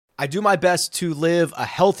I do my best to live a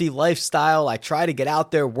healthy lifestyle. I try to get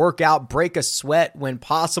out there, work out, break a sweat when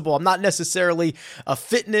possible. I'm not necessarily a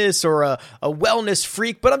fitness or a wellness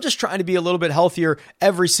freak, but I'm just trying to be a little bit healthier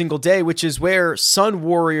every single day, which is where Sun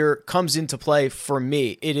Warrior comes into play for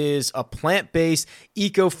me. It is a plant-based,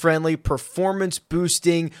 eco-friendly,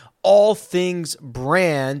 performance-boosting, all things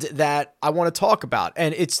brand that I want to talk about.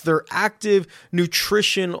 And it's their active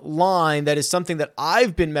nutrition line that is something that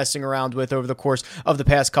I've been messing around with over the course of the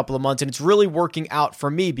past couple of months. And it's really working out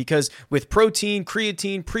for me because with protein,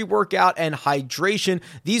 creatine, pre-workout, and hydration,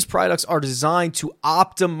 these products are designed to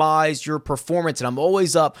optimize your performance. And I'm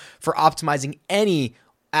always up for optimizing any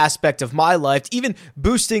aspect of my life, even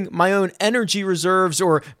boosting my own energy reserves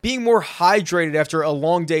or being more hydrated after a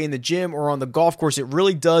long day in the gym or on the golf course. It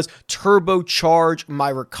really does turbocharge my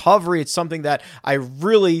recovery. It's something that I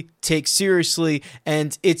really take seriously,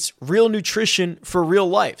 and it's real nutrition for real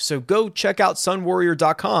life. So go check out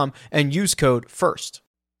sunwarrior.com and use code FIRST.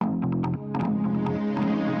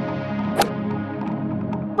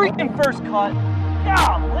 Freaking first cut.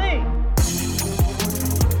 Golly.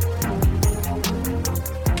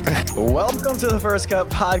 Welcome to the First Cut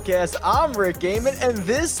Podcast. I'm Rick Gaiman, and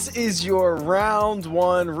this is your round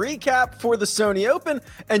one recap for the Sony Open.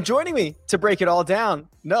 And joining me to break it all down,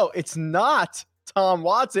 no, it's not Tom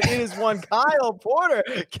Watson. It is one Kyle Porter.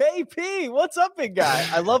 KP, what's up, big guy?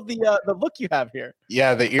 I love the look you have here.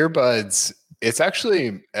 Yeah, the earbuds. It's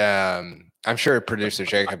actually, I'm sure producer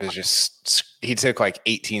Jacob is he took like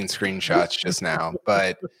 18 screenshots just now,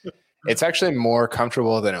 but it's actually more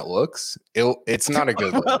comfortable than it looks. It's not a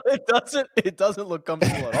good look. Well, it doesn't look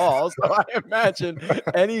comfortable at all. So I imagine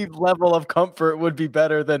any level of comfort would be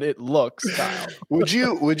better than it looks, Kyle. Would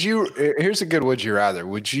you here's a good would you rather.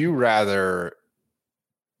 Would you rather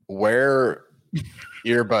wear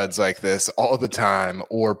earbuds like this all the time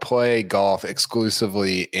or play golf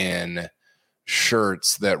exclusively in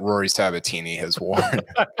shirts that Rory Sabatini has worn?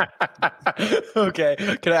 Okay.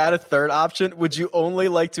 Can I add a third option? Would you only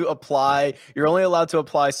like to apply, you're only allowed to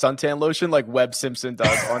apply suntan lotion like Webb Simpson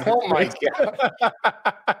does on his Oh my God.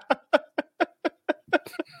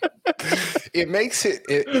 It makes it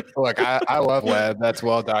look, I love Webb. That's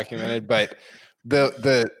well documented, but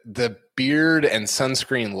the beard and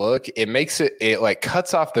sunscreen look, it makes it like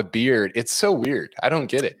cuts off the beard. It's so weird. I don't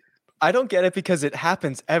get it. I don't get it because it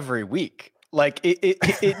happens every week. Like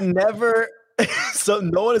it never. So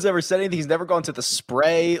no one has ever said anything. He's never gone to the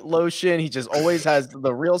spray lotion. He just always has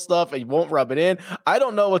the real stuff and he won't rub it in. I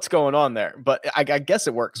don't know what's going on there, but I guess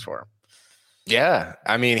it works for him. Yeah.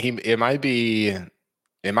 I mean, it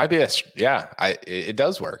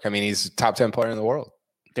does work. I mean, he's a top 10 player in the world.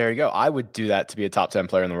 There you go. I would do that to be a top 10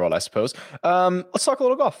 player in the world, I suppose. Let's talk a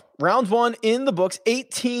little golf. Round one in the books,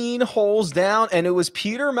 18 holes down, and it was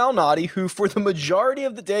Peter Malnati who, for the majority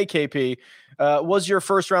of the day, KP, was your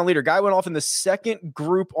first round leader. Guy went off in the second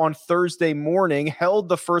group on Thursday morning, held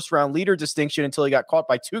the first round leader distinction until he got caught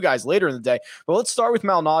by two guys later in the day. But let's start with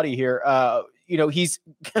Malnati here. He's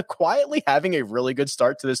quietly having a really good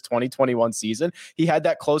start to this 2021 season. He had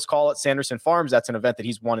that close call at Sanderson Farms. That's an event that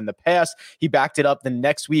he's won in the past. He backed it up the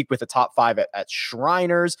next week with a top five at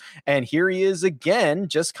Shriners. And here he is again,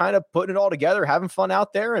 just kind of putting it all together, having fun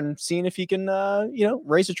out there and seeing if he can,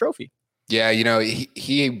 raise a trophy. Yeah,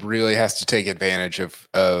 he really has to take advantage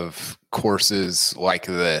of courses like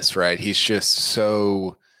this, right? He's just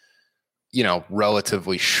so,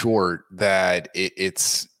 relatively short that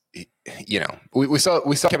it's. We saw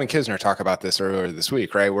Kevin Kisner talk about this earlier this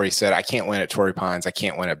week, right? Where he said, I can't win at Torrey Pines. I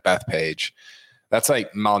can't win at Bethpage. That's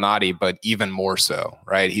like Malnati, but even more so,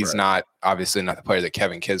 right? He's not obviously not the player that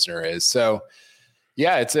Kevin Kisner is. So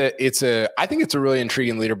yeah, I think it's a really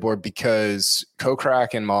intriguing leaderboard because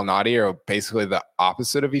Kokrak and Malnati are basically the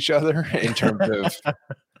opposite of each other in terms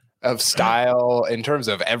of style, in terms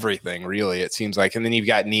of everything, really, it seems like. And then you've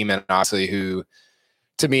got Niemann, obviously, who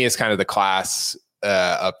to me is kind of the class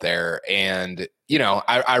up there. And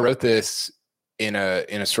I wrote this in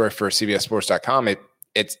a story for CBSSports.com.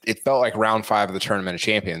 It felt like round 5 of the Tournament of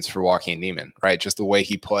Champions for Joaquin Niemann, right? Just the way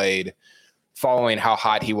he played, following how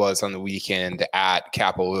hot he was on the weekend at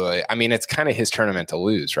Kapalua. I mean, it's kind of his tournament to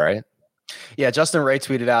lose, right? Yeah, Justin Ray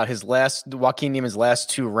tweeted out Joaquin Niemann's last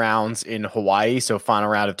 2 rounds in Hawaii. So final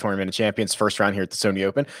round of Tournament of Champions, first round here at the Sony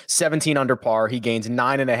Open, 17 under par. He gains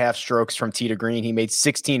 9.5 strokes from tee to green. He made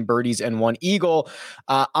 16 birdies and 1 eagle.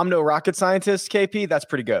 I'm no rocket scientist, KP. That's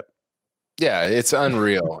pretty good. Yeah, it's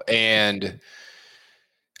unreal. And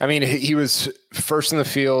I mean, he was first in the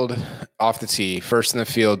field off the tee, first in the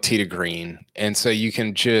field tee to green. And so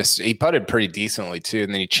he putted pretty decently too.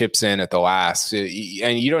 And then he chips in at the last. And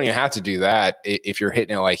you don't even have to do that if you're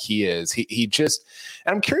hitting it like he is. He just,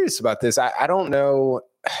 and I'm curious about this. I don't know.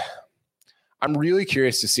 I'm really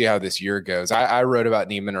curious to see how this year goes. I wrote about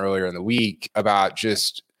Niemann earlier in the week about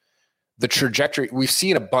just the trajectory. We've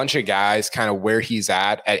seen a bunch of guys kind of where he's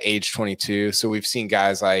at age 22. So we've seen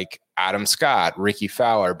guys like Adam Scott, Ricky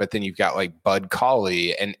Fowler, but then you've got like Bud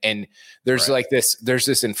Cauley and there's right. There's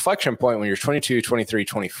this inflection point when you're 22, 23,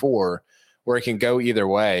 24, where it can go either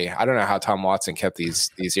way. I don't know how Tom Watson kept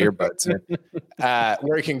these earbuds in,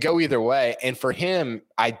 where it can go either way. And for him,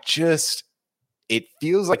 it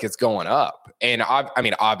feels like it's going up. And I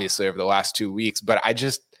mean, obviously over the last 2 weeks, but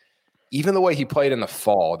even the way he played in the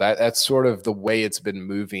fall, that's sort of the way it's been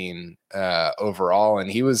moving overall. And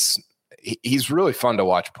he's really fun to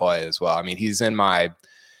watch play as well. I mean, he's in my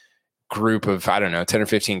group of, I don't know, 10 or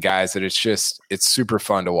 15 guys that it's super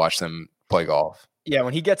fun to watch them play golf. Yeah,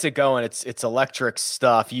 when he gets it going, it's electric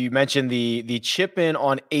stuff. You mentioned the chip in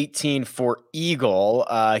on 18 for Eagle.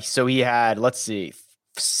 So he had, let's see,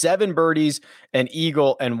 7 birdies, an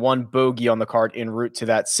eagle, and 1 bogey on the card en route to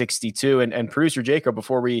that 62. And producer Jacob,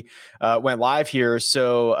 before we went live here,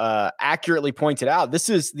 so accurately pointed out, this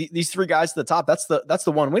is these 3 guys at the top. That's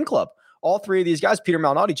the one win club. All 3 of these guys, Peter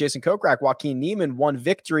Malnati, Jason Kokrak, Joaquin Niemann, 1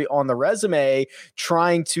 victory on the resume,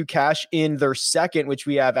 trying to cash in their second, which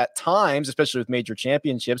we have at times, especially with major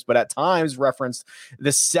championships, but at times referenced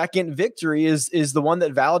the second victory is the one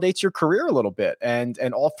that validates your career a little bit. And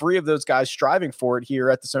all 3 of those guys striving for it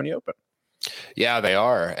here at the Sony Open. Yeah, they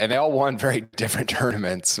are. And they all won very different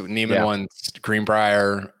tournaments. Niemann won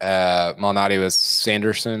Greenbrier. Malnati was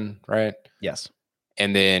Sanderson, right? Yes.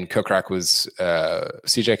 And then Kokrak was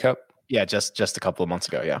CJ Cup. Yeah, just a couple of months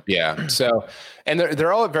ago. Yeah. Yeah. So, and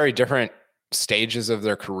they're all at very different stages of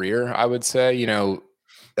their career, I would say. You know,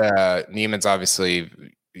 Niemann's obviously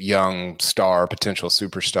young star, potential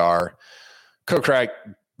superstar. Kokrak,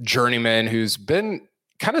 journeyman, who's been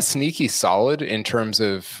kind of sneaky solid in terms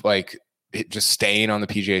of like just staying on the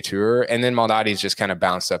PGA Tour. And then Malnati's just kind of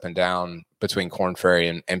bounced up and down between Korn Ferry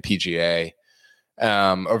and PGA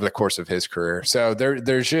over the course of his career. So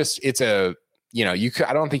there's just,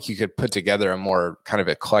 I don't think you could put together a more kind of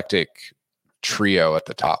eclectic trio at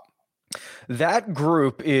the top. That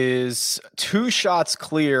group is 2 shots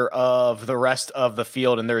clear of the rest of the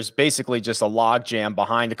field, and there's basically just a logjam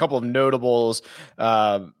behind a couple of notables.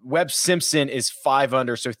 Webb Simpson is 5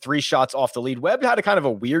 under, so 3 shots off the lead. Webb had a kind of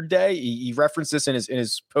a weird day. He referenced this in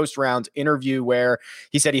his post-round interview where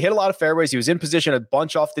he said he hit a lot of fairways. He was in position a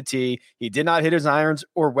bunch off the tee. He did not hit his irons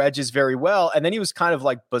or wedges very well, and then he was kind of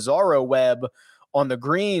like bizarro Webb on the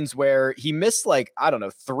greens where he missed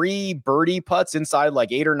 3 birdie putts inside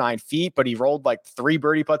 8 or 9 feet, but he rolled 3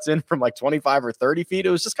 birdie putts in from 25 or 30 feet. It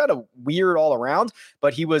was just kind of weird all around,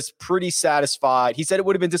 but he was pretty satisfied. He said it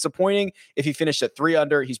would have been disappointing if he finished at 3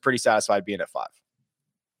 under. He's pretty satisfied being at 5.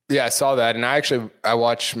 Yeah, I saw that. And I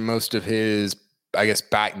watched most of his, I guess,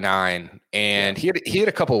 back 9, and he had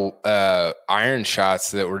a couple iron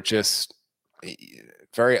shots that were just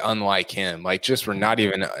very unlike him. Were not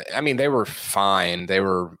even, I mean, they were fine. They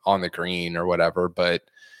were on the green or whatever, but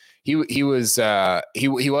he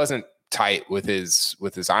wasn't tight with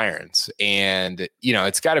his irons. And,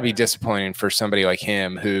 it's got to be disappointing for somebody like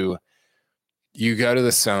him who you go to the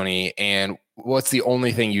Sony and what's the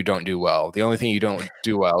only thing you don't do well? The only thing you don't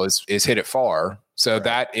do well is hit it far. So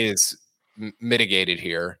that is mitigated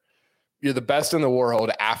here. You're the best in the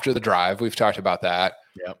world after the drive. We've talked about that.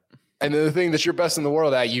 Yep. And the thing that you're best in the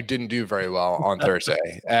world at, you didn't do very well on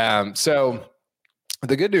Thursday. So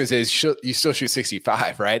the good news is you still shoot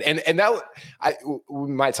 65, right? And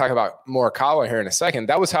we might talk about Morikawa here in a second.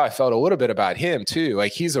 That was how I felt a little bit about him too.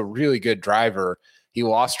 He's a really good driver. He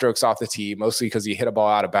lost strokes off the tee, mostly because he hit a ball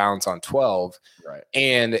out of bounds on 12. Right.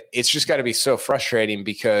 And it's just got to be so frustrating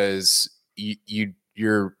because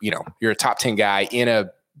you're a top 10 guy in a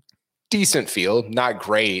decent field, not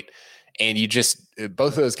great. And both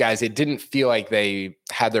of those guys, it didn't feel like they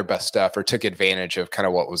had their best stuff or took advantage of kind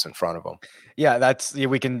of what was in front of them. Yeah,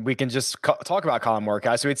 we can just talk about Colin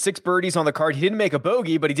Morikawa. So he had 6 birdies on the card. He didn't make a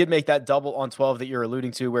bogey, but he did make that double on 12 that you're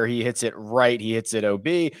alluding to, where he hits it right. He hits it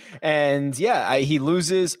OB, and he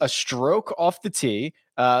loses a stroke off the tee.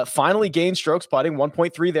 Finally gained strokes putting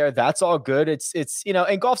 1.3 there. That's all good. It's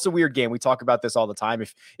and golf's a weird game. We talk about this all the time.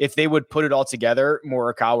 If they would put it all together,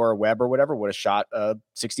 Morikawa or Webb or whatever would have shot a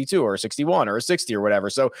 62 or a 61 or a 60 or whatever.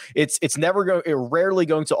 So it's rarely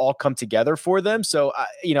going to all come together for them. So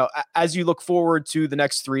as you look forward to the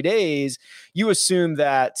next 3 days, you assume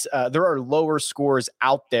that there are lower scores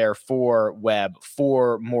out there for Webb,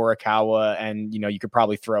 for Morikawa, and you could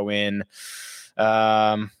probably throw in.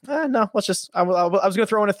 No, let's just. I was going to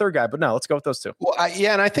throw in a third guy, but no, let's go with those two. Well,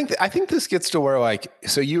 and I think this gets to where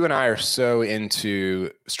so you and I are so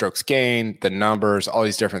into strokes gained, the numbers, all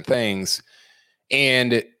these different things,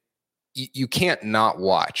 and you can't not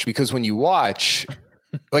watch, because when you watch,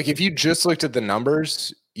 if you just looked at the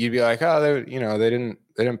numbers, you'd be like, oh, they didn't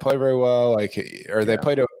play very well, they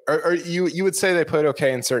played, or you would say they played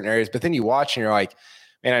okay in certain areas, but then you watch and you're like,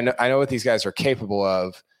 man, I know what these guys are capable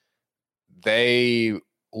of. They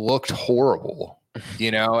looked horrible,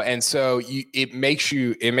 and so it makes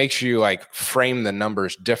you frame the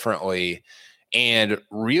numbers differently, and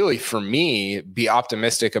really, for me, be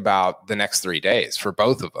optimistic about the next 3 days for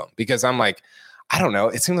both of them, because I'm like, I don't know,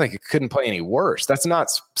 it seems like it couldn't play any worse. That's not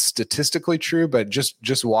statistically true, but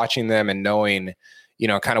just watching them and knowing,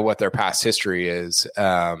 kind of what their past history is,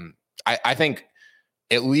 I think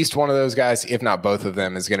at least one of those guys, if not both of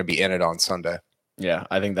them, is going to be in it on Sunday. Yeah,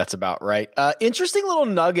 I think that's about right. Interesting little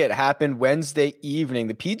nugget happened Wednesday evening.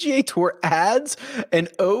 The PGA Tour adds an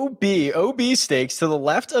OB stakes to the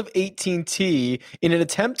left of 18T in an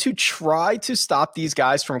attempt to try to stop these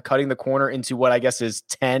guys from cutting the corner into what I guess is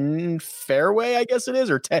 10 fairway, I guess it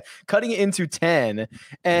is, or 10, cutting it into 10.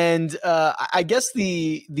 And I guess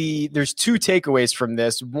there's two takeaways from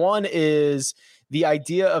this. One is the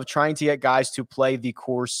idea of trying to get guys to play the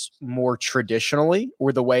course more traditionally,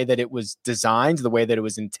 or the way that it was designed, the way that it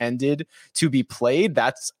was intended to be played.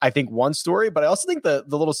 That's, I think, one story. But I also think the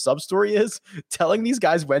little sub story is telling these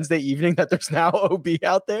guys Wednesday evening that there's now OB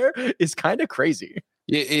out there is kind of crazy.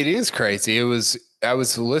 It is crazy. I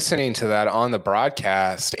was listening to that on the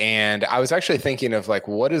broadcast, and I was actually thinking of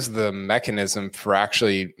what is the mechanism for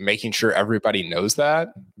actually making sure everybody knows that?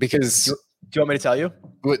 Because do you want me to tell you?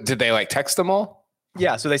 Did they text them all?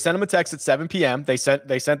 Yeah, so they sent them a text at 7 p.m. They sent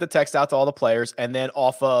the text out to all the players, and then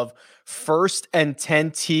off of 1st and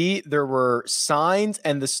 10T, there were signs,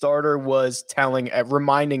 and the starter was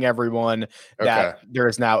reminding everyone that there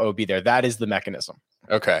is now OB there. That is the mechanism.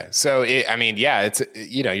 Okay, so it's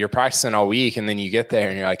you're practicing all week, and then you get there,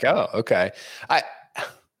 and you're like, oh, okay. I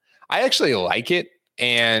actually like it,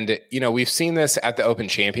 and we've seen this at the Open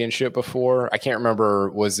Championship before. I can't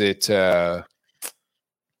remember, was it?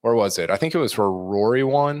 Where was it? I think it was where Rory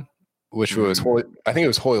won, which was I think it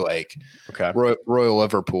was Hoylake, Royal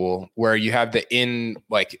Liverpool, where you have the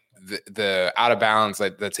the out of bounds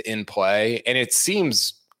that's in play, and it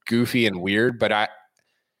seems goofy and weird, but I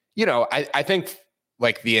think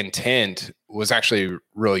the intent was actually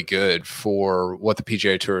really good for what the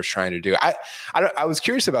PGA Tour is trying to do. I was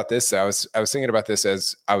curious about this. I was thinking about this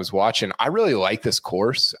as I was watching. I really like this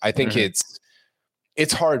course. I think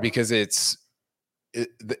it's hard because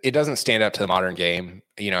it doesn't stand up to the modern game.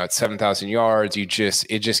 It's 7,000 yards. It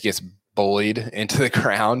just gets bullied into the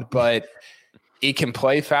ground, but it can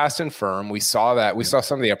play fast and firm. We saw that. We saw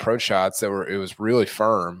some of the approach shots it was really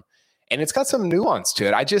firm, and it's got some nuance to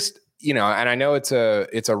it. I just, and I know it's a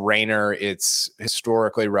rainer, it's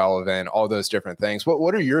historically relevant, all those different things.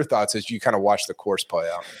 What are your thoughts as you kind of watch the course play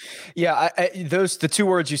out? Yeah, the two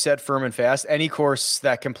words you said, firm and fast, any course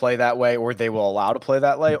that can play that way, or they will allow to play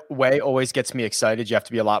that way, always gets me excited. You have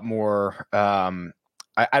to be a lot more,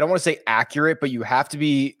 I don't want to say accurate, but you have to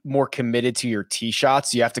be more committed to your tee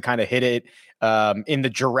shots. You have to kind of hit it in the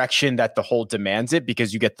direction that the hole demands it,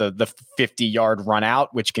 because you get the 50-yard run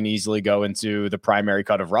out, which can easily go into the primary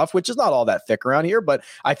cut of rough, which is not all that thick around here. But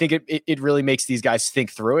I think it really makes these guys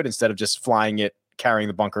think through it instead of just flying it, carrying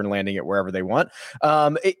the bunker and landing it wherever they want.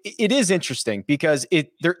 It is interesting because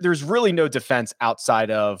there's really no defense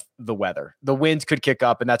outside of the weather. The wind could kick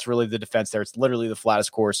up, and that's really the defense there. It's literally the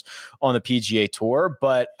flattest course on the PGA Tour.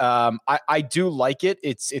 But I do like it.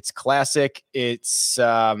 It's classic. It's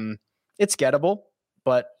gettable,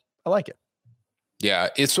 but I like it. Yeah,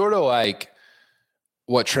 it's sort of like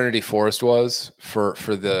what Trinity Forest was for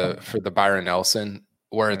the Byron Nelson,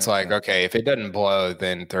 where it's like, okay, if it doesn't blow,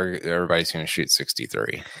 then everybody's going to shoot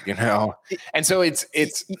 63, And so it's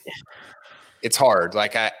hard.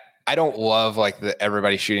 I don't love the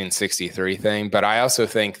everybody shooting 63 thing, but I also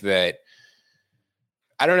think that,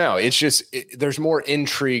 I don't know, it's just there's more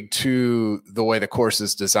intrigue to the way the course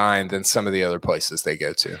is designed than some of the other places they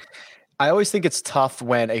go to. I always think it's tough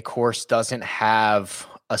when a course doesn't have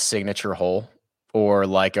a signature hole or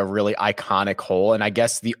like a really iconic hole. And I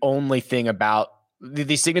guess the only thing about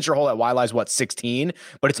the signature hole at Waialae is what, 16,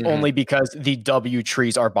 but it's only because the W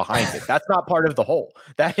trees are behind it. That's not part of the hole.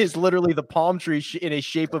 That is literally the palm tree in a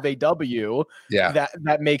shape of a W. Yeah.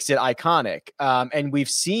 That makes it iconic. And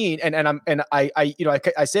we've seen,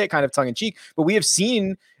 I say it kind of tongue in cheek, but we have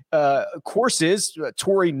seen courses,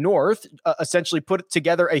 Torrey North, essentially put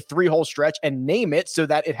together a 3-hole stretch and name it so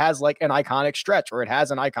that it has like an iconic stretch or it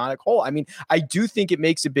has an iconic hole. I mean, I do think it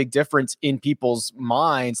makes a big difference in people's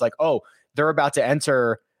minds. Like, oh, they're about to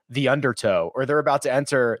enter the undertow, or they're about to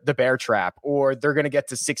enter the bear trap, or they're going to get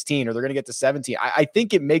to 16, or they're going to get to 17. I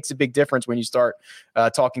think it makes a big difference when you start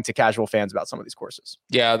talking to casual fans about some of these courses.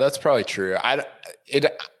 Yeah, that's probably true. I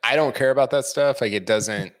don't care about that stuff. Like it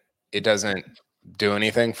doesn't do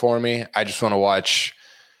anything for me. I just want to watch.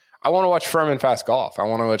 I want to watch firm and fast golf. I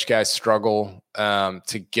want to watch guys struggle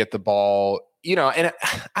to get the ball. And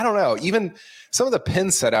I don't know, even some of the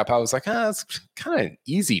pin setup, I was like, it's kind of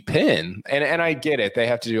easy pin. And I get it. They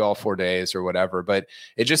have to do all 4 days or whatever, but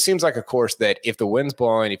it just seems like a course that if the wind's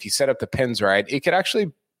blowing, if you set up the pins right, it could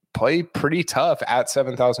actually play pretty tough at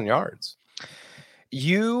 7,000 yards.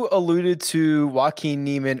 You alluded to Joaquin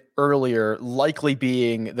Niemann earlier, likely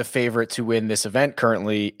being the favorite to win this event,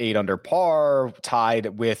 currently 8 under par,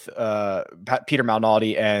 tied with Peter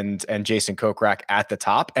Malnati and Jason Kokrak at the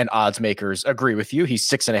top. And odds makers agree with you. He's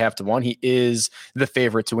 6.5 to 1. He is the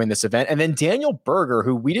favorite to win this event. And then Daniel Berger,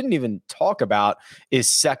 who we didn't even talk about, is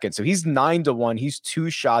second. So he's 9 to 1. He's 2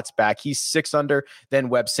 shots back. He's 6 under. Then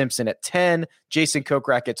Webb Simpson at 10, Jason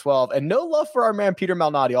Kokrak at 12, and no love for our man Peter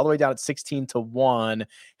Malnati, all the way down at 16 to 1.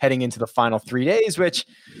 Heading into the final 3 days, which,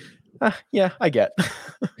 yeah, I get.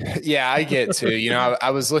 Yeah, I get too.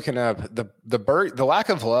 I was looking up the lack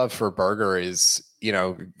of love for Berger is,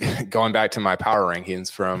 going back to my power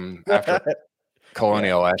rankings from after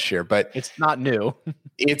Colonial last year, but it's not new.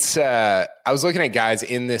 It's I was looking at guys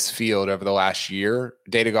in this field over the last year.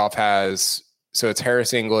 Data Golf has, so it's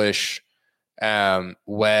Harris English,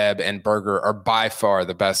 Webb, and Berger are by far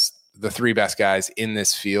the 3 best guys in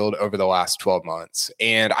this field over the last 12 months.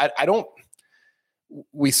 And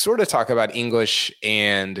we sort of talk about English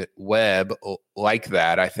and Webb like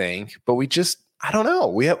that, I think, but I don't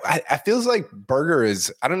know. I feels like Berger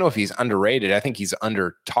is, I don't know if he's underrated. I think he's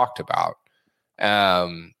under talked about.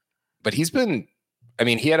 But he's been,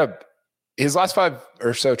 he had his last 5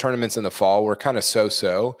 or so tournaments in the fall were kind of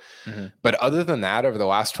so-so. Mm-hmm. But other than that, over the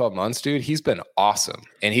last 12 months, dude, he's been awesome.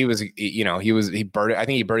 And he birdied, I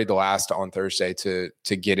think he birdied the last on Thursday to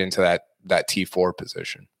get into that T4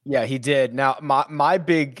 position. Yeah, he did. Now, my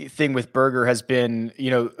big thing with Berger has been,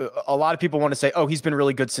 a lot of people want to say, oh, he's been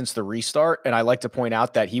really good since the restart. And I like to point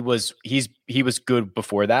out that he was good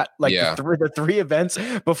before that. Like the 3 events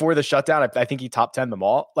before the shutdown, I think he top 10 them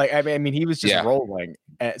all. Like, I mean, he was just rolling.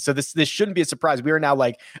 So this shouldn't be a surprise. We are now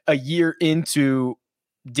like a year into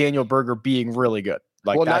Daniel Berger being really good.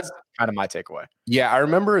 Like, well, that's kind of my takeaway. Yeah, I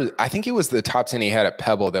remember, I think it was the top 10 he had at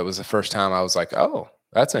Pebble. That was the first time I was like, oh,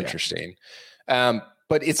 that's interesting.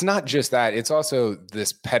 But it's not just that. It's also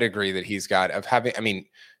this pedigree that he's got of having,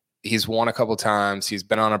 he's won a couple times. He's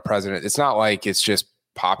been on a president. It's not like it's just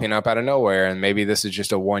popping up out of nowhere and maybe this is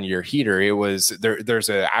just a 1-year heater. It was there's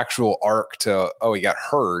an actual arc to, he got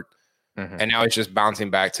hurt. Mm-hmm. And now he's just bouncing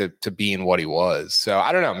back to being what he was. So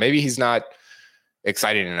I don't know. Maybe he's not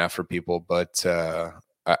exciting enough for people, but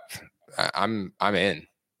I'm in.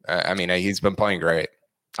 He's been playing great.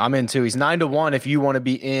 I'm in too. He's 9 to 1 if you want to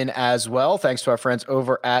be in as well. Thanks to our friends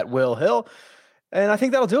over at Will Hill. And I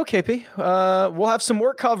think that'll do it, KP. We'll have some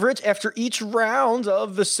more coverage after each round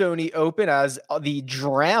of the Sony Open as the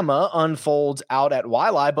drama unfolds out at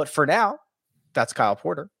Waialae. But for now, that's Kyle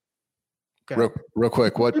Porter. Real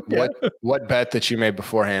quick, what bet that you made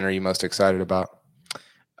beforehand are you most excited about?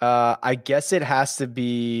 I guess it has to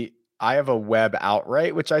be, I have a Webb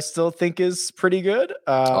outright, which I still think is pretty good.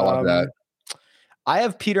 I love that. I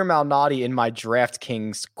have Peter Malnati in my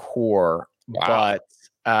DraftKings core, but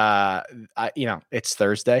it's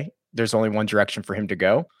Thursday. There's only one direction for him to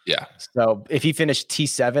go. Yeah. So if he finished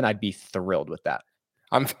T7, I'd be thrilled with that.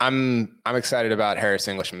 I'm excited about Harris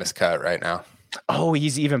English miscut right now. Oh,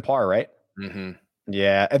 he's even par, right? Mm-hmm.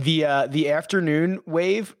 Yeah. The afternoon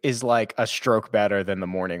wave is like a stroke better than the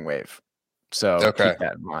morning wave. So keep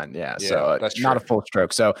that in mind. Yeah. So that's not a full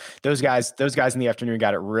stroke. So those guys in the afternoon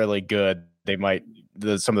got it really good. They might,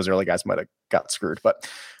 some of those early guys might have got screwed, but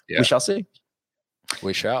we shall see.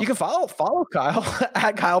 We shall. You can follow Kyle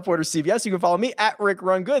at Kyle Porter CBS. You can follow me at Rick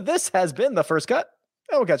Run Good. This has been The First Cut,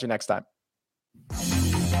 and we'll catch you next time.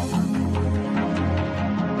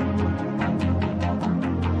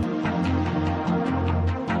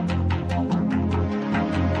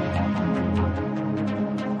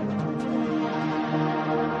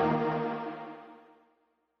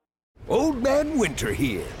 Old Man Winter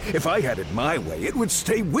here. If I had it my way, it would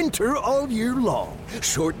stay winter all year long.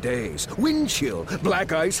 Short days, wind chill,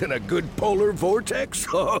 black ice, and a good polar vortex.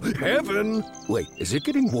 Oh, heaven! Wait, is it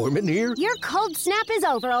getting warm in here? Your cold snap is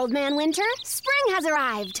over, Old Man Winter. Spring has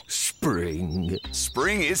arrived. Spring.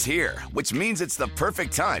 Spring is here, which means it's the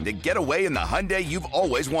perfect time to get away in the Hyundai you've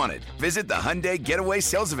always wanted. Visit the Hyundai Getaway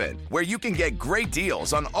Sales Event, where you can get great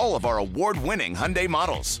deals on all of our award-winning Hyundai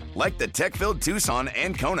models, like the tech-filled Tucson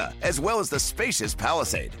and Kona, as well as the spacious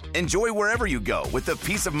Palisade. Enjoy wherever you go with the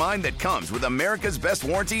peace of mind that comes with America's best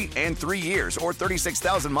warranty and 3 years or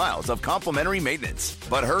 36,000 miles of complimentary maintenance.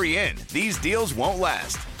 But hurry in, these deals won't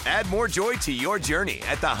last. Add more joy to your journey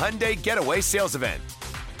at the Hyundai Getaway Sales Event.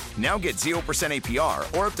 Now get 0%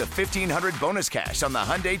 APR or up to $1,500 bonus cash on the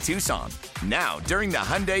Hyundai Tucson. Now, during the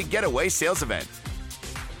Hyundai Getaway Sales Event.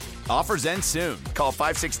 Offers end soon. Call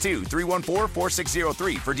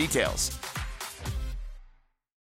 562-314-4603 for details.